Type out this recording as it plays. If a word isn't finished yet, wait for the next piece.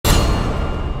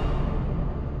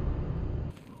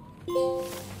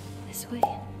This way.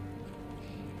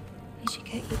 I should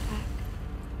get you back.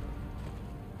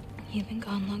 You've been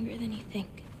gone longer than you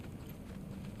think.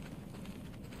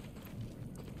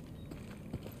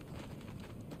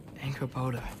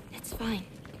 Anthropoda. It's fine.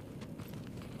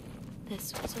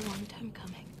 This was a long time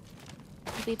coming.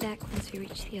 I'll be back once we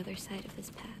reach the other side of this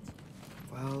path.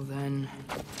 Well then,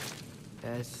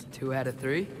 that's 2 out of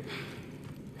 3.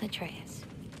 Atreus.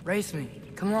 Race me,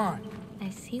 come on. I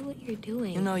see what you're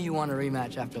doing. You know you want a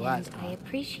rematch after last time. I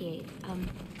appreciate,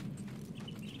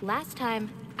 last time,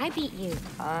 I beat you.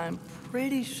 I'm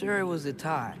pretty sure it was a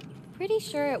tie. Pretty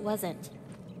sure it wasn't.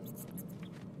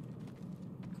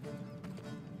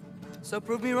 So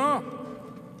prove me wrong.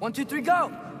 1, 2, 3,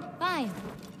 go! Fine.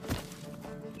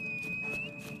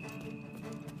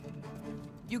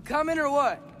 You coming or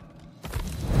what?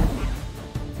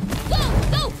 Go!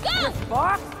 Go! Go!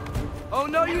 Fuck? Oh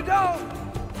no you don't!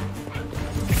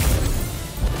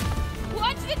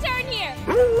 Watch the turn here!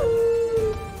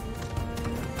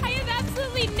 I have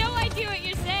absolutely no idea what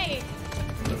you're saying.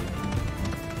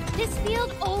 This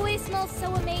field always smells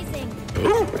so amazing.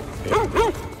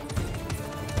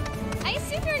 I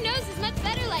assume your nose is much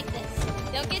better like this.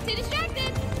 Don't get too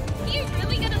distracted. Are you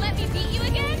really gonna let me beat you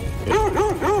again?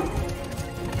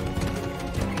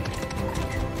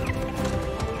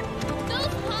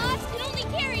 Those paws can only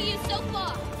carry you so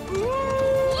far.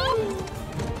 Whoa!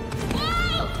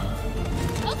 Whoa!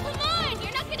 Oh, come on!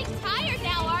 You're not getting tired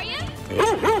now, are you?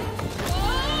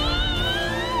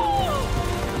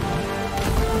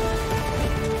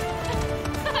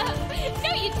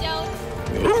 No, you don't.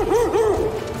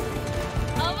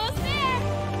 Almost there.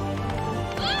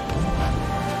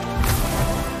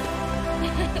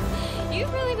 You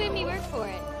really made me work for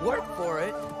it. Work for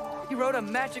it? You rode a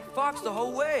magic fox the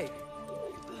whole way.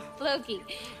 Loki.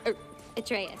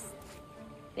 Atreus.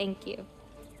 Thank you.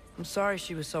 I'm sorry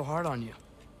she was so hard on you.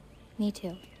 Me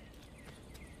too.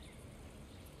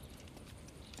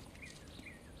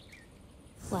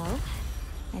 Well,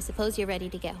 I suppose you're ready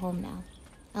to get home now.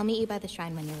 I'll meet you by the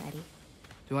shrine when you're ready.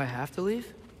 Do I have to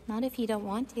leave? Not if you don't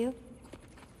want to.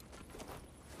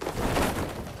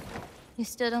 You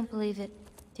still don't believe it,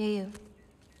 do you?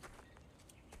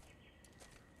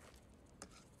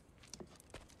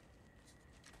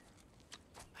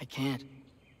 I can't.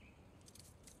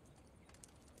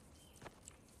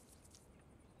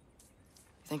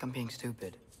 I think I'm being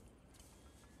stupid.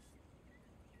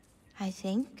 I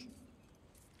think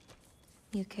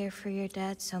you care for your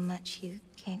dad so much you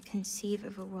can't conceive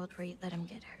of a world where you let him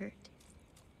get hurt.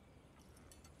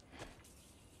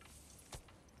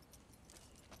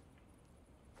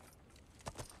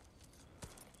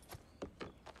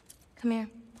 Come here.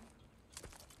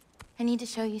 I need to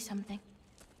show you something.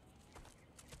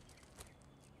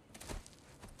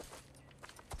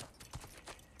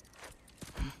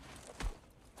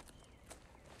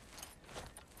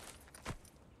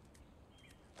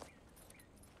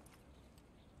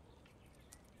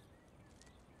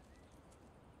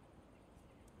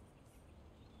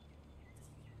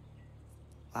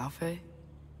 Laufey?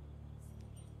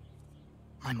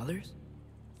 My mother's?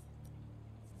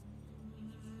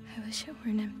 I wish it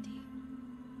weren't empty,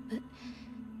 but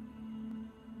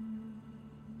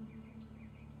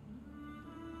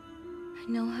I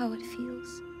know how it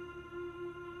feels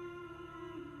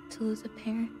to lose a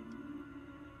parent,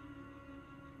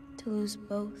 to lose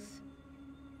both.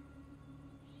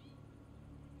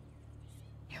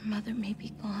 Your mother may be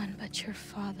gone, but your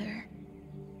father,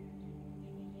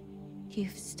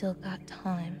 you've still got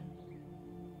time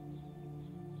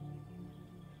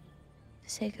to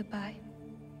say goodbye.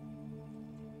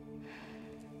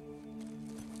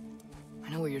 I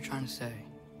know what you're trying to say.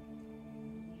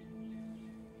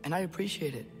 And I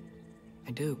appreciate it.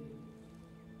 I do.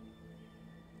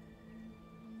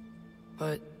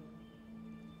 But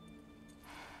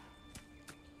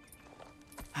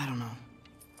I don't know.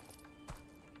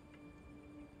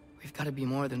 We've got to be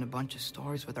more than a bunch of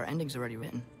stories with our endings already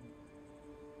written.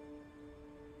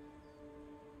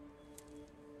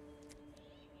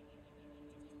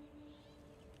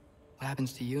 What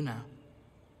happens to you now?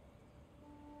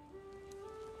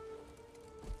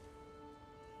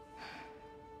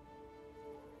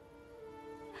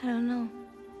 I don't know.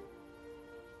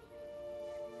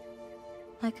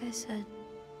 Like I said,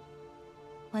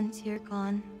 once you're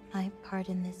gone, my part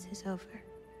in this is over.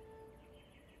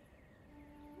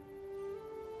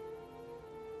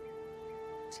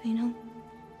 So, you know,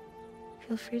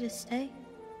 feel free to stay.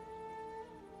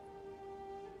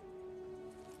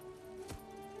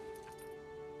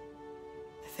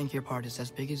 I think your part is as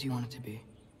big as you want it to be.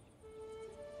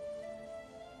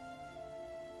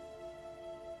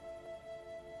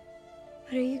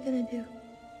 What are you gonna do?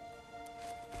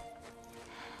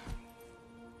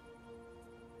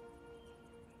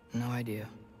 No idea.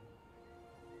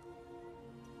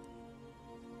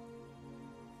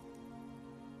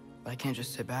 But I can't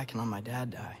just sit back and let my dad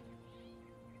die.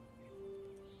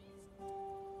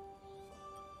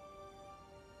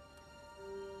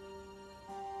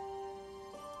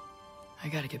 I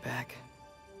gotta get back.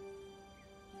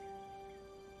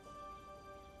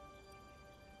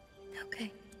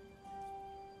 Okay.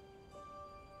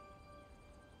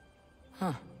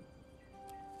 Huh.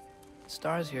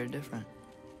 Stars here are different.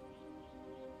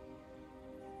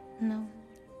 No.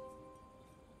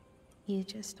 You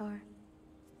just are.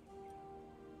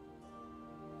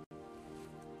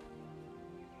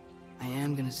 I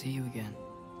am gonna see you again.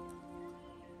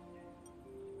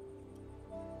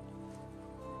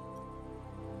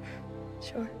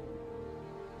 Sure.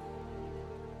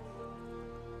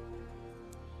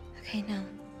 Okay, now.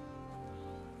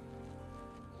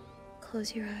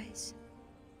 Close your eyes.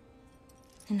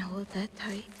 And hold that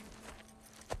tight.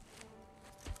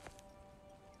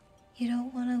 You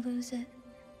don't want to lose it.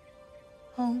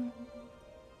 Home.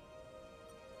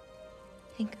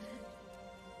 Think of it.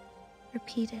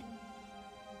 Repeat it.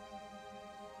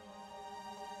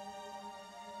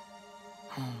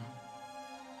 Home.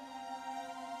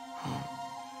 Home.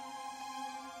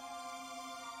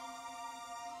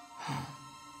 Home.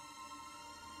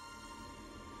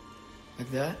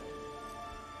 Like that?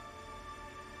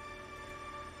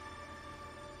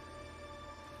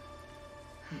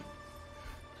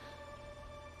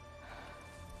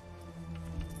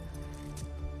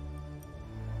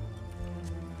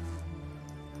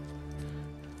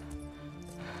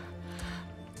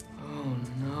 Oh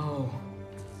no.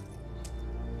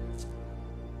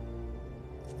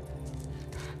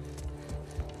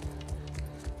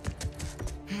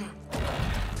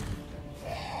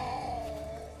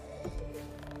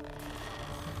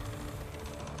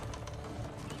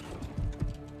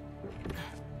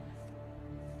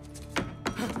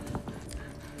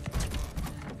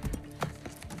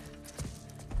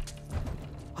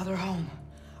 Other home.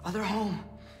 Other home.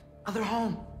 Other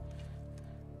home.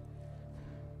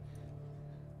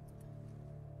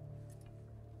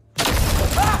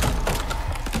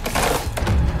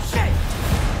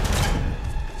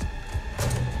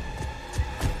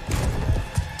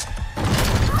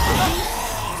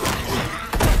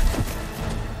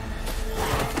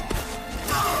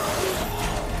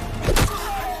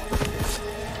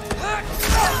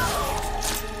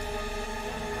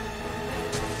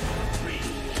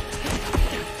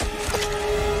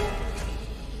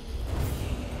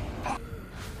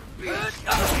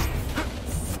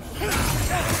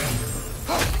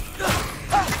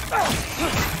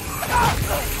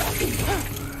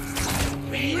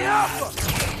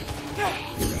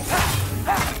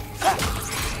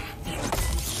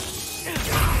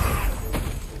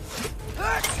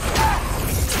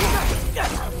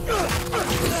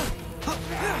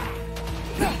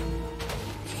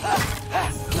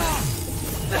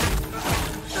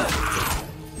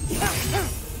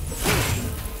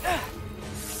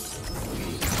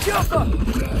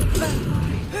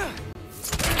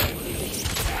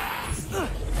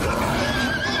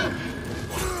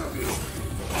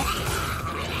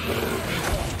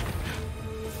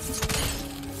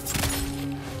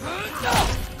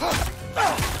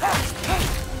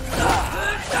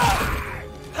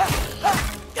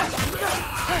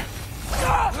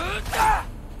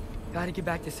 Gotta get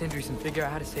back to Sindri's and figure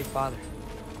out how to save Father.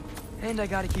 And I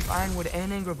gotta keep Ironwood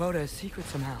and Angrboda a secret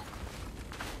somehow.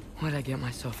 What'd I get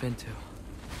myself into?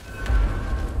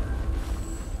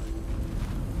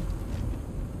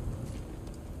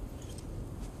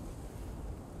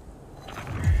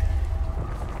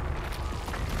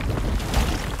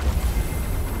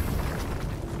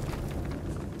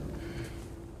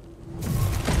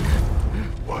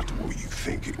 What were you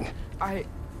thinking? I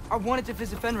wanted to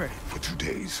visit Fenrir. For 2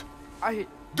 days? I...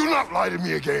 Do not lie to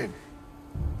me again!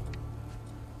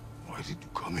 Why did you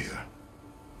come here?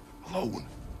 Alone?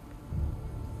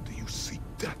 Do you seek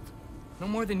death? No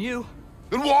more than you.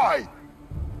 Then why?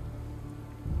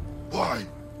 Why?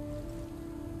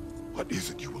 What is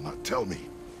it you will not tell me?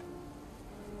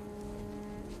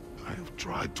 I have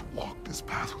tried to walk this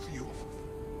path with you.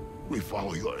 We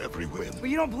follow your every whim. But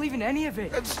you don't believe in any of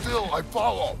it. And still I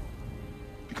follow.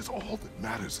 Because all that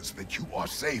matters is that you are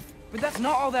safe. But that's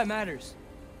not all that matters.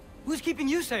 Who's keeping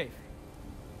you safe?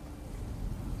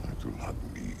 I do not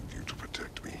need you to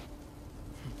protect me.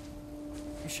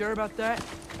 You sure about that?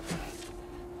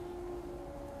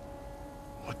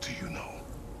 What do you know?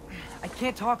 I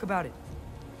can't talk about it.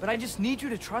 But I just need you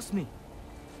to trust me.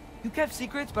 You kept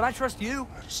secrets, but I trust you.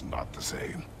 It's not the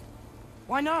same.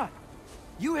 Why not?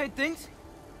 You hid things.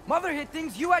 Mother hid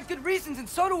things. You had good reasons, and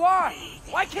so do I.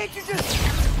 Why can't you just...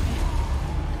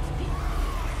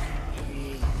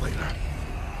 Later.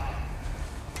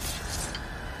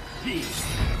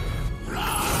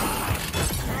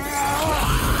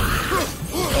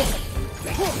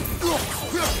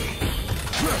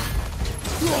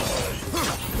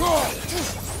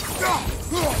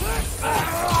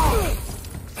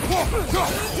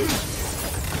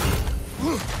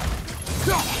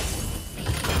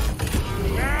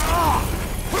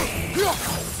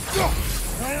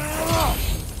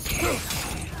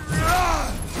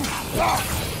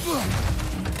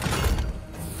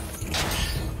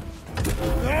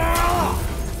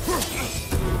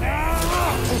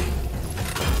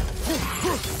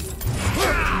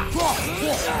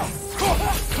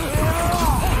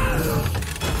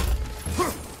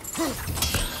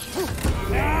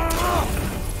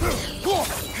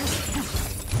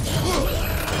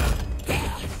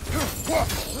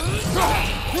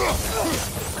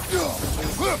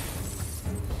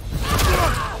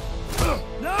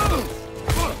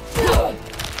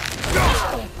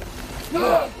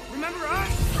 Remember us?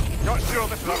 Not sure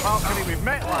this is a Valkyrie we've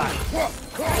met, lad.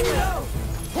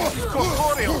 He's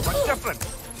corporeal, but different.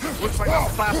 Looks like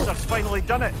that bastard's finally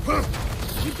done it.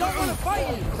 We don't want to fight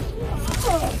you.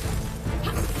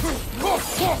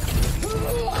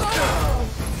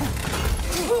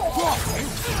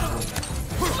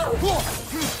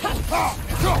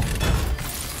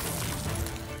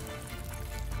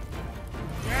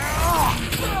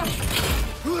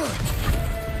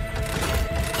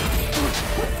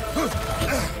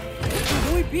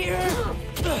 Can we beat her?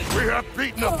 We have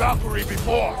beaten a Valkyrie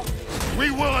before.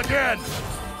 We will again.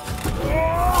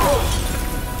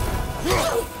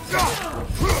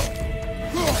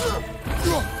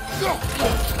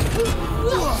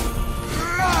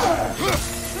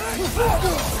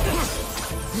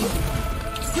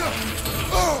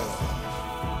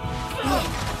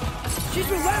 She's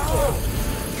relentless!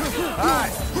 Aye,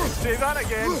 say that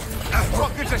again.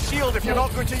 What good's a shield if you're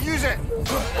not going to use it?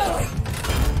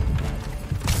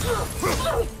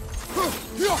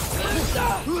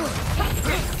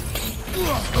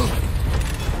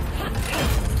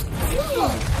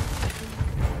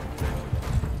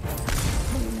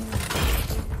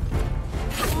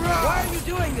 Why are you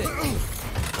doing this?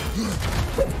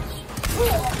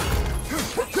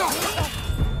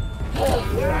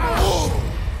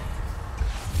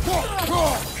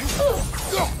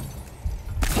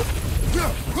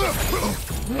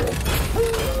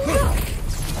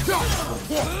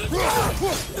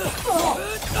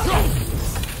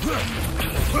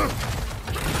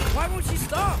 Why won't she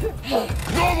stop?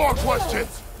 No more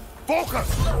questions. Focus.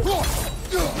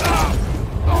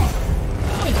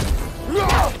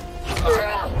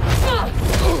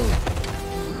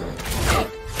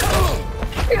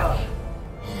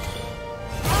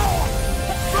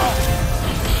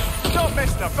 Don't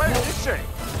mess about, is she?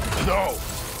 No.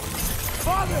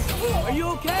 Father, are you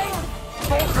okay?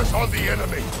 Focus on the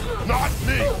enemy, not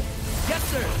me. Yes,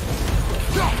 sir.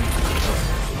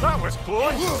 That was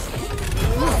close.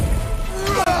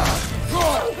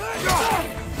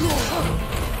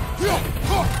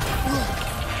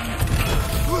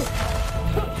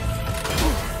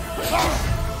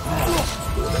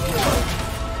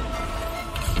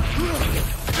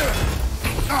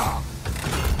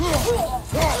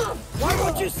 Why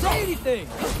won't you say anything?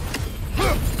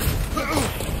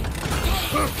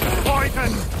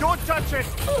 Poison! Don't touch it!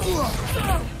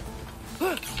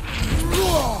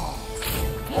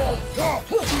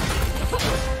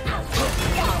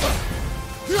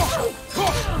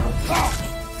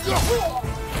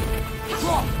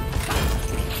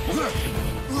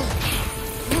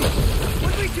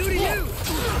 What did we do to you?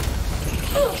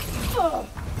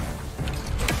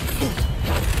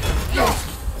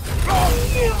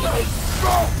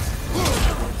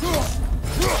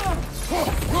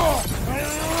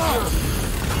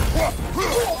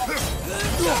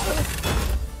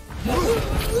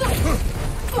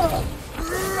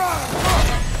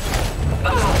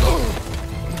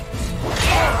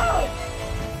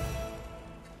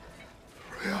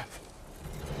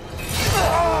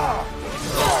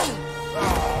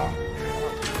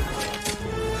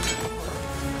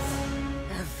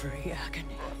 Every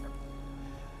agony.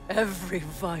 Every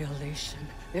violation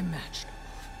imaginable.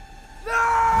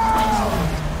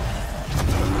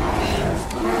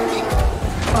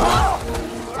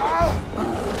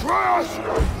 Atreus!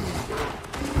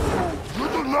 You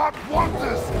do not want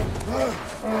this!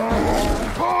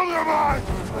 Control your mind!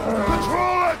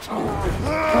 Control it!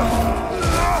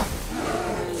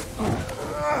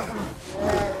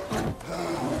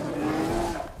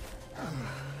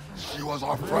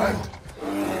 Friend.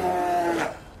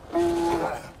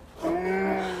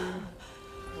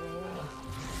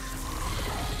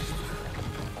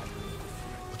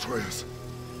 Atreus.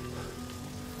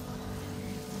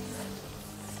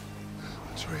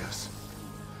 Atreus.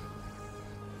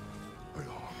 Are you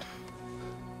harmed?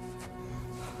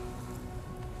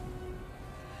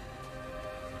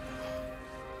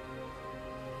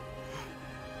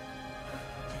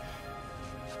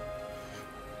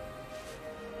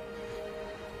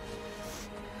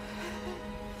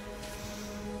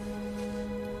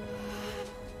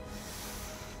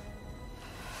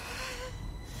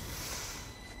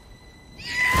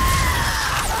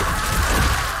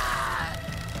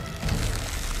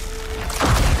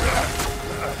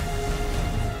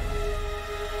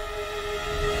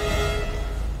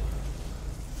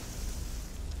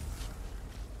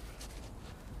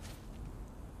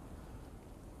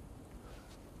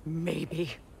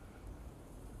 Maybe.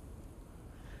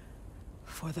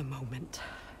 For the moment.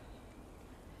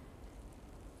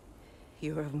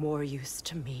 You're of more use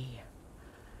to me.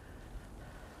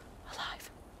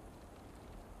 Alive.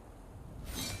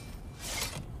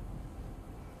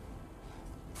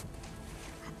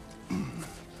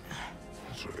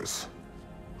 Atreus.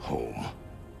 Home.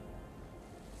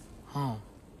 Oh,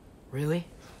 really?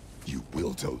 You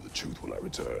will tell the truth when I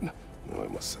return. Now I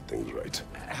must set things right.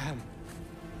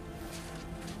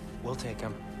 We'll take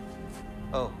him.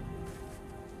 Oh,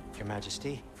 Your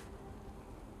Majesty.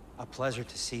 A pleasure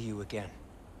to see you again.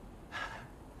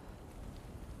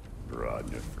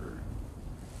 Ragnarok.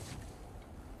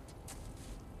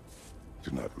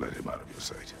 Do not let him out of your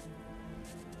sight.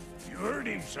 You heard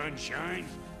him, Sunshine.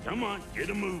 Come on, get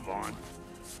a move on.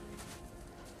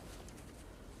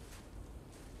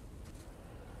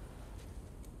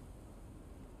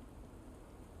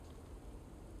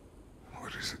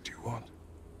 What is it you want?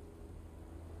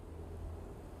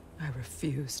 I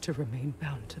refuse to remain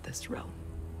bound to this realm.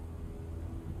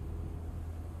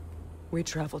 We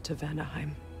travel to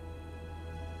Vanaheim.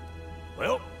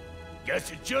 Well,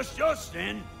 guess it's just us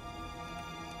then.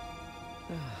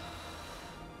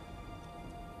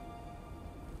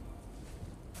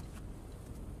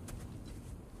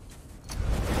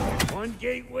 One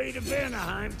gateway to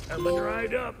Vanaheim coming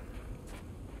right up.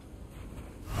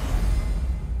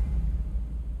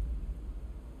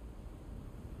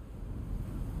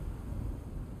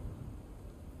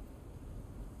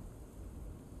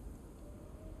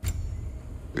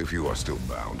 If you are still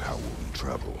bound, how will we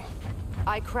travel?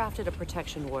 I crafted a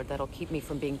protection ward that'll keep me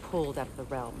from being pulled out of the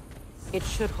realm. It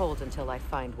should hold until I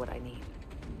find what I need.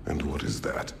 And what is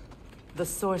that? The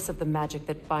source of the magic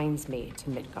that binds me to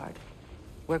Midgard.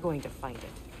 We're going to find it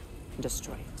and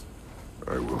destroy it.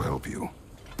 I will help you.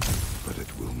 But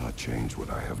it will not change what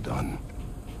I have done.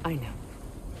 I know.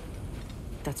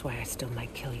 That's why I still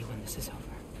might kill you when this is over.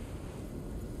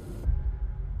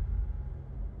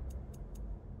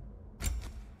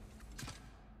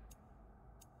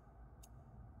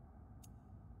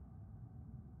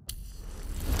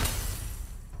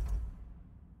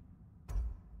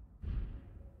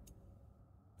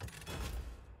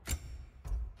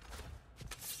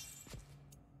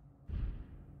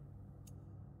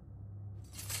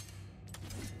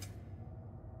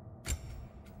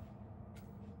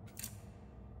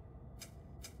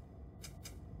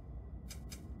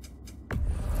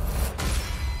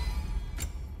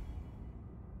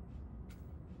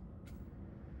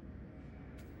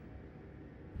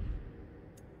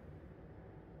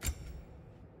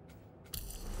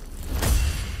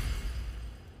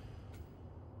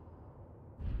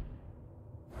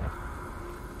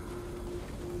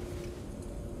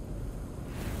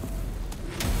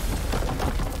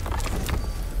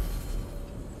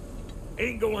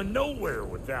 Ain't going nowhere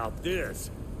without this.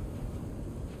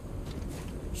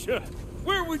 Sure,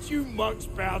 where would you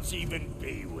muckspouts even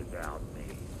be without me?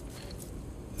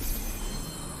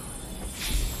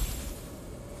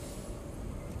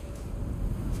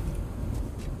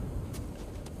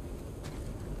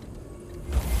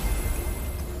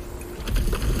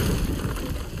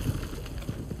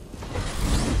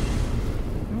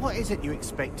 What is it you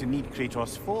expect to need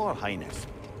Kratos for, Highness?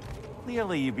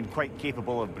 Clearly, you've been quite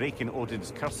capable of breaking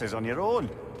Odin's curses on your own.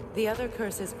 The other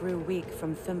curses grew weak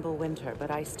from Fimbulwinter,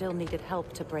 but I still needed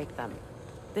help to break them.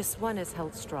 This one is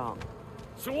held strong.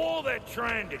 So all that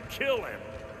trying to kill him,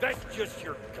 that's just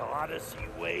your goddessy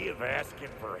way of asking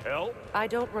for help? I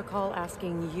don't recall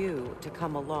asking you to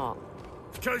come along.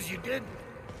 Because you didn't.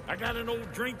 I got an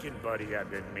old drinking buddy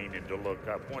I've been meaning to look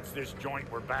up once this joint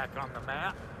were back on the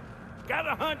map. Got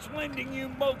a hunch lending you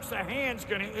mokes a hand's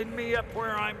gonna end me up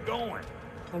where I'm going.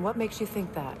 And what makes you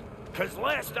think that? Cause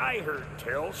last I heard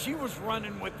tell, she was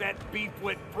running with that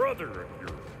beef-wit brother of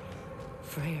yours.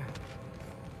 Freyr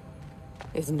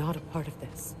is not a part of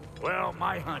this. Well,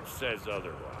 my hunch says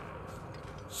otherwise.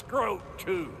 Scroat,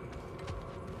 too.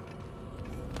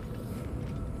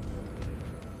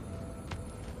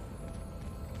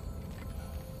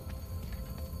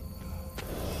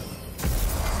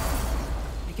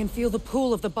 I can feel the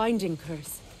pull of the binding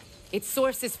curse. Its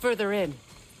source is further in.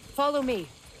 Follow me.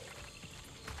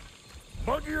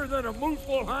 Muggier than a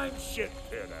Muspelheim shit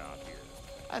pit out here.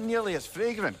 And nearly as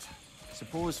fragrant.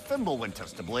 Suppose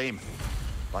Fimbulwinter's to blame.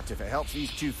 But if it helps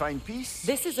these two find peace...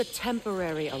 This is a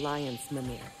temporary alliance,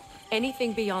 Mimir.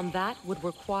 Anything beyond that would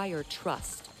require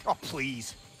trust. Oh,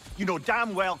 please. You know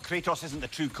damn well Kratos isn't the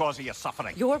true cause of your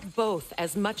suffering. You're both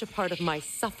as much a part of my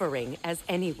suffering as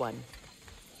anyone.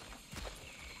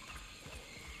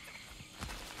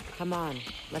 Come on,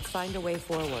 let's find a way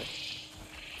forward.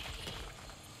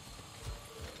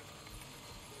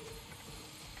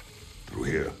 Through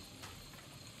here.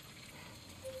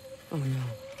 Oh no.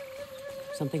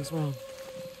 Something's wrong.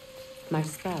 My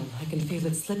spell, I can feel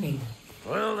it slipping.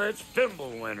 Well, that's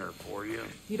Fimbulwinter for you.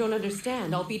 You don't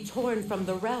understand. I'll be torn from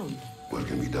the realm. What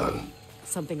can be done?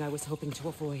 Something I was hoping to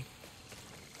avoid.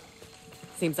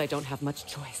 Seems I don't have much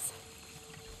choice.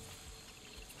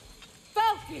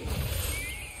 Falky!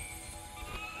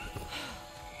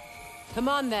 Come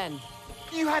on, then.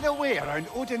 You had a way around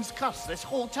Odin's curse this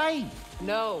whole time.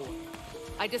 No.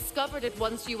 I discovered it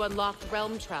once you unlocked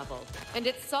realm travel, and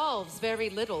it solves very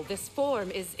little. This form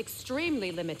is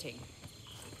extremely limiting.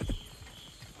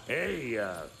 Hey,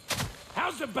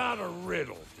 how's about a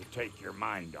riddle to take your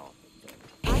mind off of things?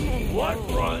 I'm in What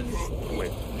no- runs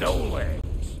with no legs?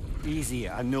 Easy,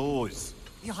 a nose.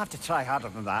 You'll have to try harder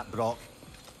than that, Brock.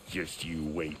 Just you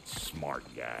wait, smart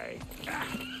guy. Ah,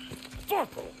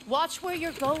 fuckle! Watch where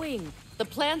you're going. The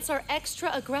plants are extra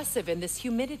aggressive in this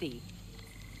humidity.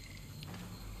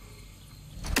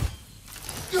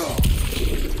 You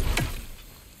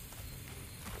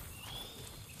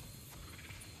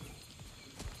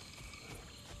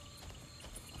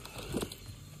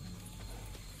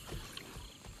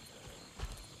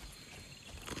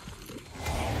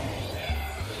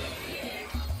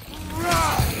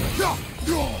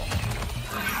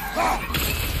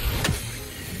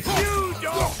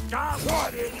don't stop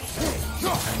what it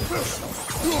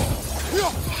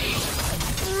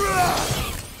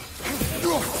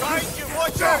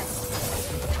Watch out!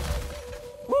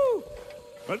 Woo!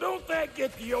 But don't that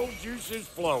get the old juices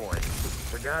flowing?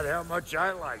 Forgot how much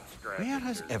I like scratching. Where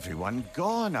has everyone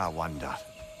gone, I wonder?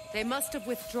 They must have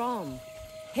withdrawn,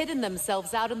 hidden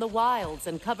themselves out in the wilds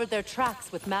and covered their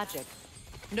tracks with magic.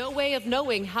 No way of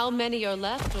knowing how many are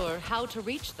left or how to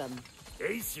reach them.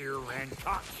 Aesir ran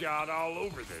cockshot all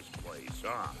over this place,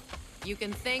 huh? You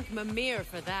can thank Mimir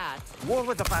for that. War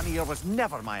with the Vanir was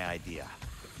never my idea.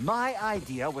 My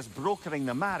idea was brokering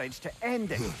the marriage to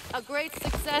end it. A great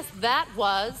success that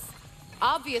was.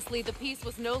 Obviously, the peace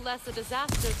was no less a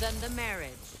disaster than the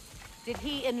marriage. Did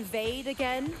he invade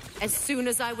again, as soon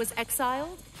as I was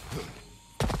exiled?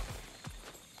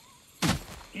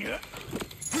 Yeah.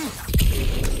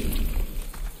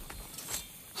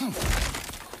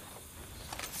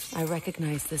 I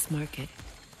recognize this market.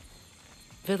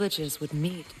 Villages would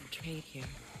meet and trade here.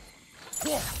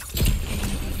 Revamped.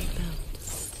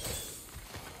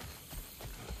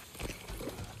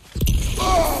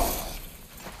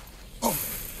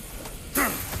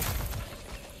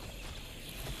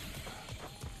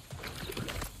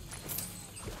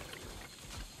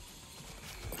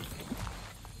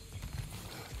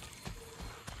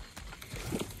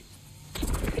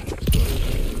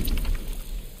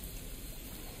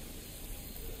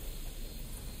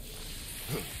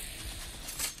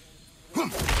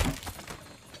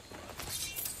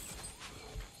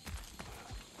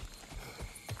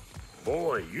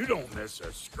 Boy, you don't miss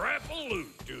a scrap of loot,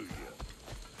 do you?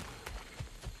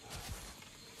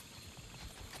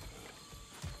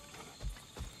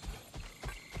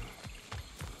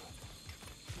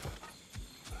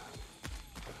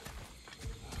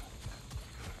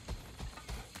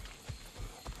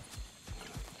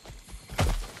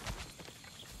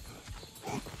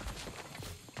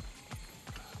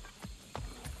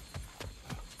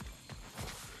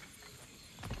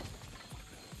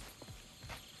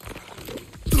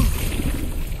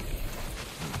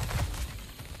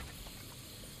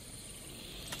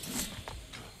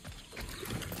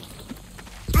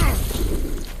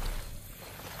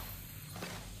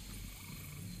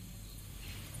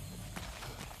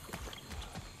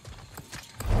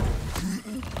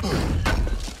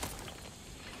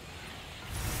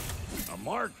 A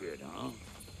market, huh?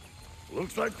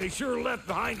 Looks like they sure left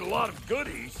behind a lot of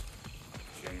goodies.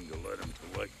 Shame to let them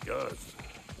collect dust.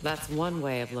 That's one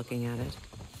way of looking at it.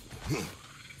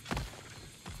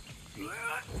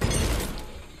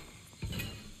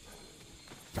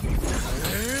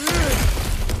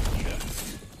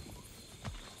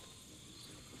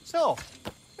 So,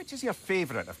 which is your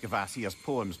favorite of Kvasir's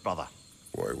poems, brother?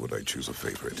 Why would I choose a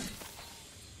favorite?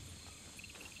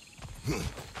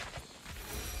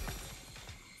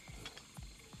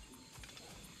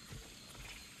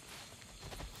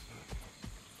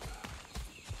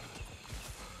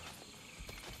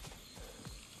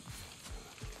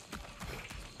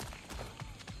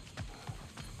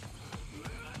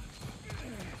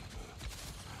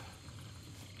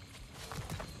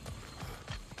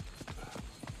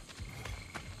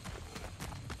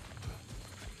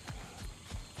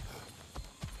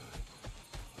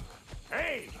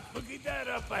 Hey, look at that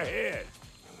up ahead.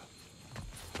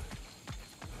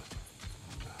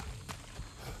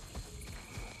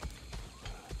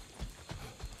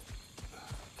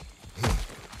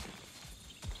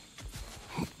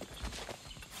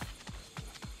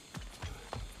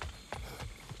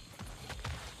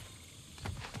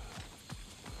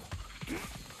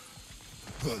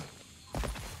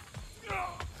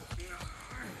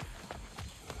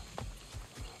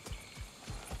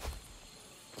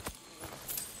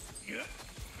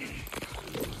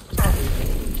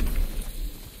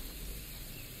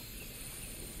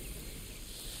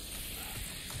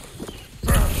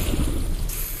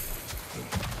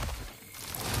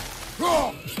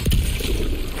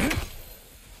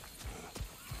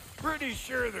 Pretty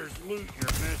sure there's loot you're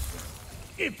missing,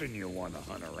 if and you want to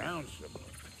hunt around some more.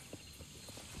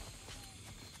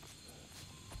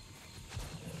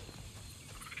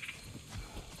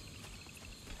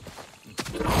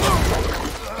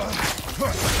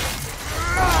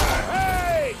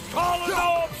 Hey! Call it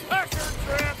all pecker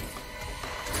trip!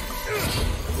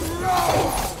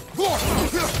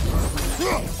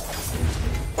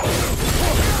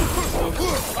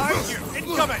 Behind you!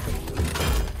 Incoming!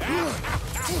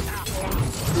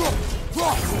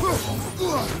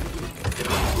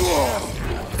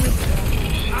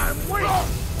 I'm waiting!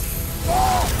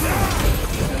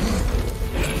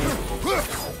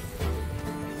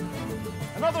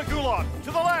 Another Gulag!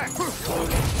 To the left!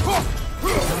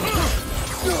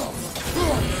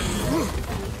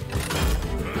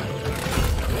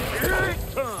 Here it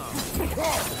comes!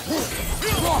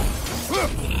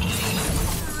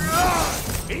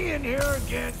 Being here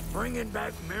again, bringing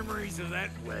back memories of that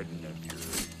wedding of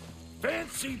yours.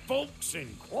 Fancy folks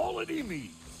and quality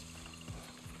meats.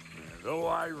 Though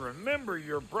I remember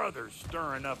your brother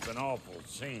stirring up an awful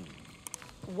scene.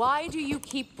 Why do you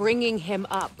keep bringing him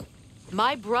up?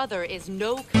 My brother is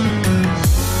no...